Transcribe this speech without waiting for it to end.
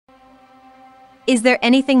Is there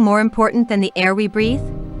anything more important than the air we breathe?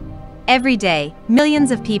 Every day, millions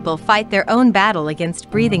of people fight their own battle against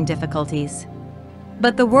breathing difficulties.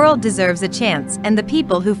 But the world deserves a chance, and the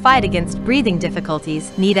people who fight against breathing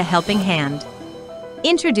difficulties need a helping hand.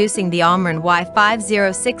 Introducing the OMRON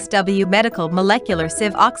Y506W Medical Molecular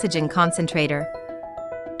Sieve Oxygen Concentrator.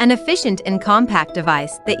 An efficient and compact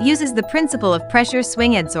device that uses the principle of pressure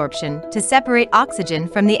swing adsorption to separate oxygen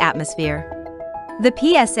from the atmosphere. The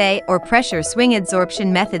PSA or pressure swing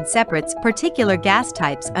adsorption method separates particular gas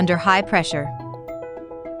types under high pressure.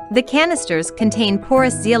 The canisters contain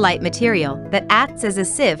porous zeolite material that acts as a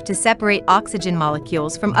sieve to separate oxygen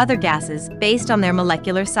molecules from other gases based on their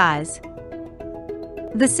molecular size.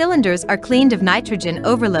 The cylinders are cleaned of nitrogen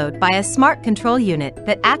overload by a smart control unit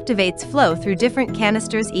that activates flow through different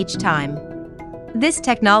canisters each time. This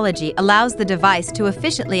technology allows the device to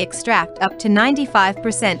efficiently extract up to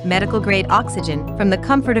 95% medical-grade oxygen from the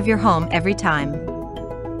comfort of your home every time.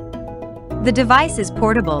 The device is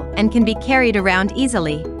portable and can be carried around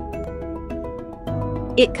easily.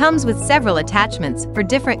 It comes with several attachments for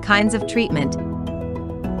different kinds of treatment.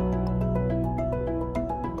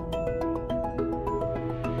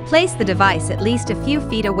 Place the device at least a few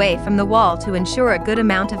feet away from the wall to ensure a good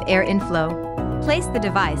amount of air inflow. Place the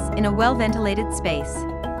device in a well-ventilated space.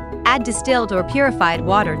 Add distilled or purified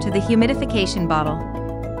water to the humidification bottle.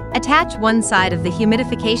 Attach one side of the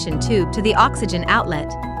humidification tube to the oxygen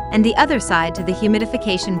outlet and the other side to the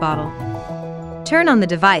humidification bottle. Turn on the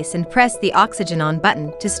device and press the oxygen on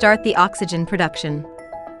button to start the oxygen production.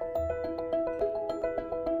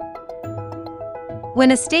 When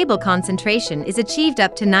a stable concentration is achieved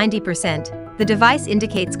up to 90%, the device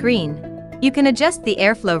indicates green. You can adjust the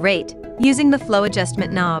airflow rate using the flow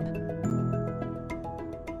adjustment knob.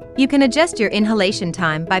 You can adjust your inhalation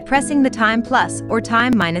time by pressing the time plus or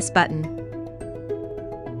time minus button.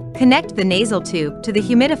 Connect the nasal tube to the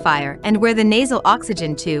humidifier and wear the nasal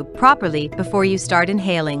oxygen tube properly before you start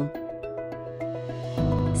inhaling.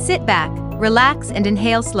 Sit back, relax and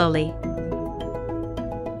inhale slowly.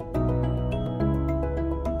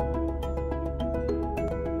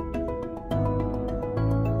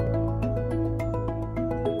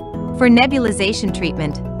 For nebulization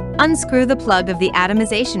treatment, unscrew the plug of the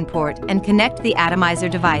atomization port and connect the atomizer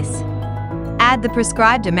device. Add the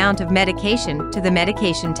prescribed amount of medication to the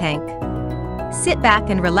medication tank. Sit back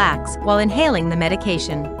and relax while inhaling the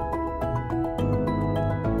medication.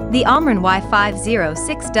 The OMRON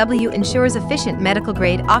Y506W ensures efficient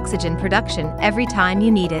medical-grade oxygen production every time you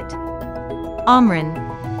need it. OMRON.